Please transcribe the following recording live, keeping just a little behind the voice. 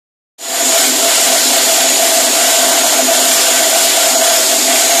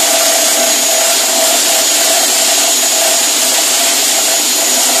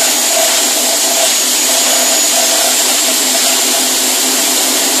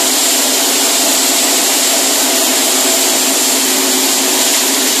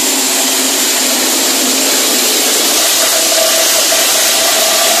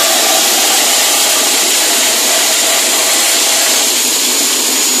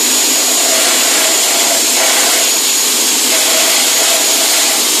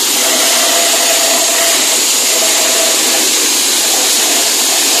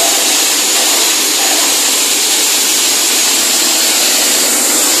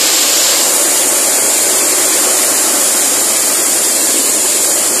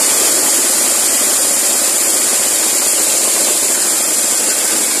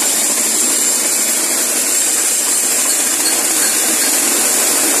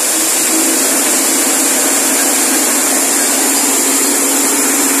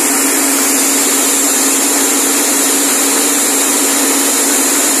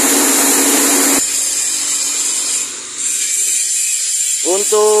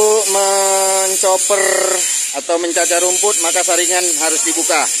Untuk mencoper atau mencacah rumput, maka saringan harus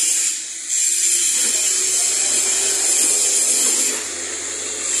dibuka.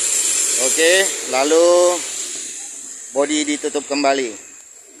 Oke, lalu bodi ditutup kembali.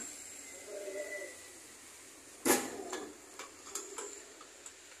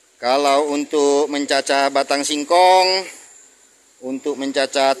 Kalau untuk mencacah batang singkong, untuk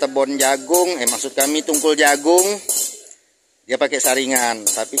mencacah tebon jagung, maksud kami tungkul jagung, dia pakai saringan.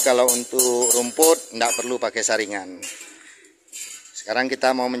 Tapi kalau untuk rumput, tidak perlu pakai saringan. Sekarang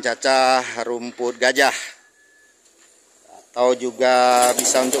kita mau mencacah rumput gajah. Atau juga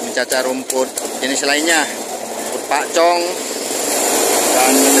bisa untuk mencacah rumput jenis lainnya, rumput pakcong,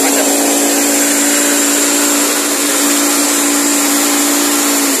 dan macam-macam.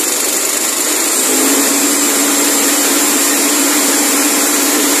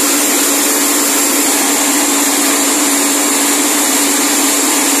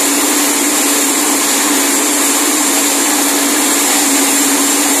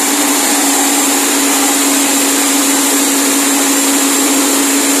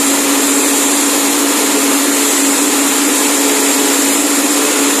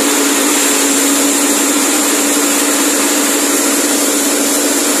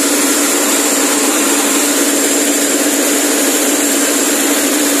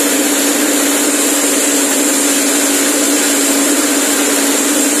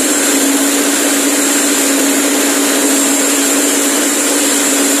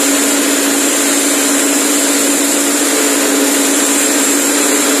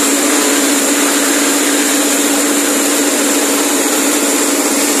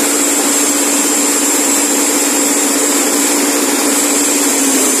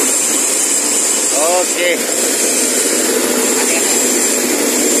 Oke.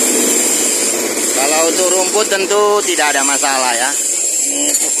 Kalau untuk rumput tentu tidak ada masalah ya. Ini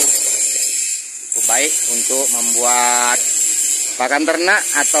cukup baik untuk membuat pakan ternak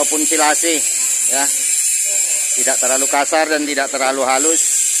ataupun silase ya. Tidak terlalu kasar dan tidak terlalu halus.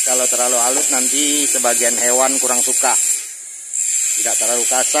 Kalau terlalu halus nanti sebagian hewan kurang suka. Tidak terlalu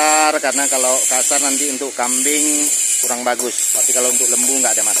kasar, karena kalau kasar nanti untuk kambing kurang bagus. Tapi kalau untuk lembu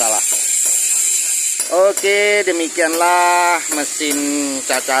nggak ada masalah. Oke, demikianlah mesin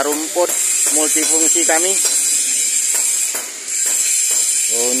cacah rumput multifungsi kami.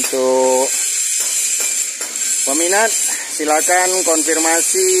 Untuk peminat, silakan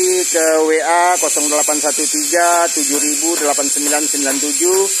konfirmasi ke WA 0813 7000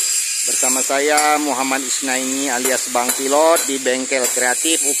 8997 bersama saya Muhammad Isnaini alias Bang Pilot di Bengkel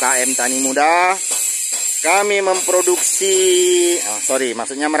Kreatif UKM Tani Muda. Kami memproduksi,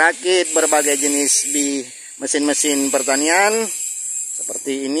 maksudnya merakit berbagai jenis mesin-mesin pertanian.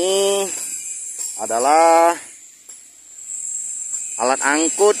 Seperti ini adalah alat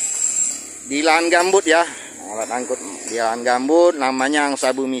angkut di lahan gambut ya. Alat angkut di lahan gambut namanya Angsa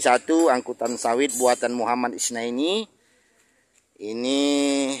Bumi 1, angkutan sawit buatan Muhammad Isnaini. Ini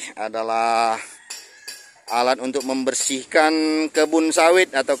adalah alat untuk membersihkan kebun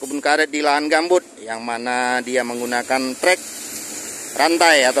sawit atau kebun karet di lahan gambut, yang mana dia menggunakan trek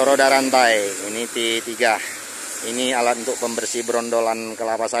rantai atau roda rantai. Ini T3. Ini alat untuk pembersih berondolan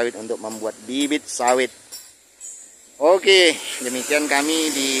kelapa sawit untuk membuat bibit sawit. Oke, demikian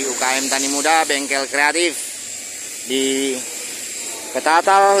kami di UKM Tani Muda Bengkel Kreatif di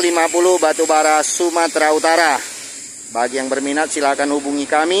Petatal 50 Batubara, Sumatera Utara. Bagi yang berminat silakan hubungi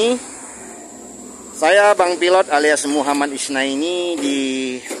kami. Saya Bang Pilot alias Muhammad Isnaini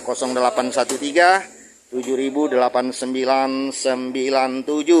di 0813 708997.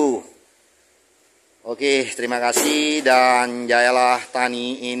 Oke, terima kasih dan jayalah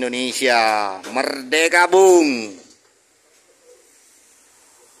Tani Indonesia. Merdeka Bung!